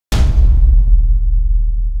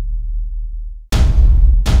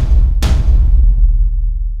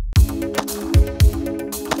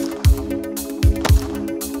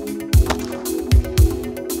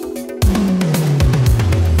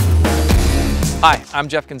Hi, I'm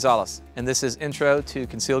Jeff Gonzales, and this is Intro to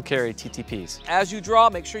Concealed Carry TTPs. As you draw,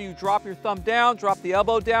 make sure you drop your thumb down, drop the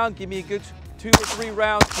elbow down, give me a good 2 or 3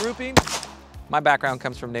 rounds grouping. My background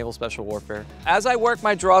comes from Naval Special Warfare. As I work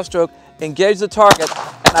my draw stroke, engage the target,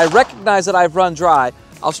 and I recognize that I've run dry,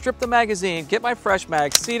 I'll strip the magazine, get my fresh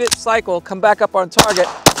mag, seat it, cycle, come back up on target,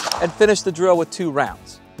 and finish the drill with 2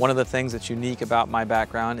 rounds. One of the things that's unique about my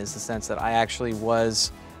background is the sense that I actually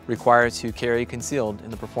was required to carry concealed in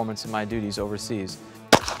the performance of my duties overseas.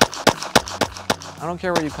 I don't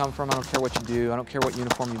care where you come from, I don't care what you do, I don't care what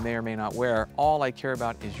uniform you may or may not wear. All I care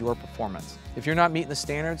about is your performance. If you're not meeting the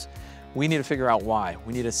standards, we need to figure out why.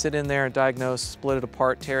 We need to sit in there and diagnose, split it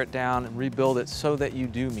apart, tear it down, and rebuild it so that you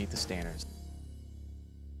do meet the standards.